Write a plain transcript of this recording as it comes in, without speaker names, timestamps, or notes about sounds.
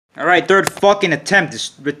Alright, third fucking attempt.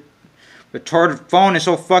 This retarded phone is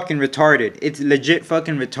so fucking retarded. It's legit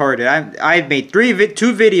fucking retarded. I've made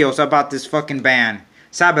two videos about this fucking band.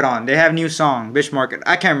 SABATON. They have new song. Bismarck.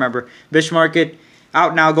 I can't remember. Bismarck.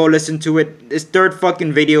 Out now. Go listen to it. It's third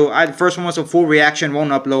fucking video. The first one was a full reaction.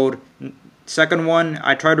 Won't upload. Second one,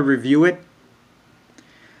 I tried to review it.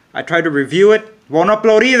 Won't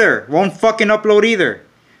upload either. Won't fucking upload either.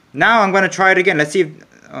 Now I'm gonna try it again. Let's see if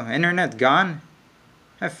internet gone.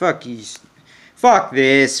 Fuck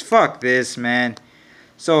this, man.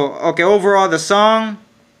 So, okay, overall, the song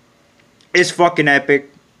is fucking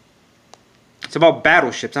epic. It's about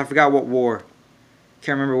battleships. I forgot what war.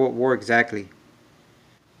 Can't remember what war exactly.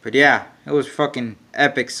 But yeah, it was fucking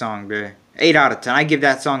epic song, bruh. 8 out of 10. I give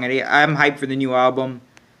that song an 8. I'm hyped for the new album.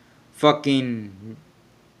 Fucking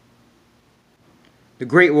The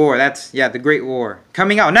Great War. The Great War.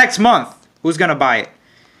 Coming out next month. Who's gonna buy it?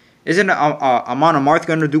 Isn't Amon Amarth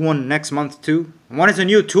gonna do one next month too? When is a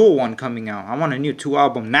new Tool one coming out? I want a new Tool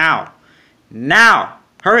album now. Now!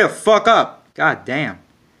 Hurry the fuck up. God damn.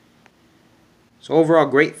 So overall,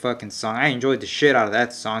 great fucking song. I enjoyed the shit out of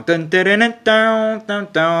that song. Dun dun dun dun dun dun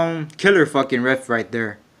dun. Killer fucking riff right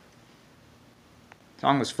there.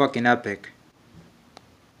 Song was fucking epic.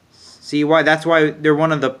 See why? That's why they're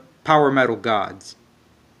one of the power metal gods.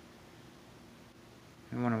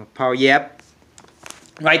 One of the power. Yep.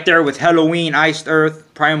 Right there with Halloween, Iced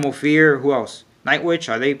Earth, Primal Fear. Who else? Nightwish.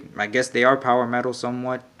 Are they? I guess they are power metal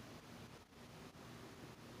somewhat.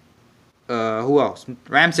 Who else?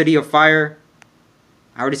 Rhapsody of Fire.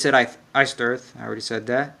 I already said Iced Earth. I already said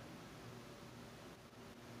that.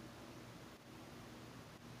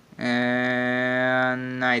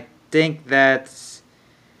 And I think that's...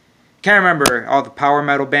 Can't remember all the power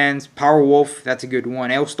metal bands. Power Wolf, that's a good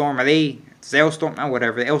one. Ailstorm, are they... It's Ailstorm, oh,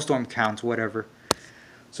 whatever. Ailstorm counts, whatever.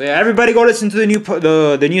 So yeah, everybody go listen to the new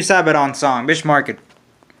SABATON song, Bismarck.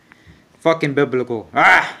 Fucking biblical.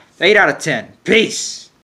 8 out of 10. Peace.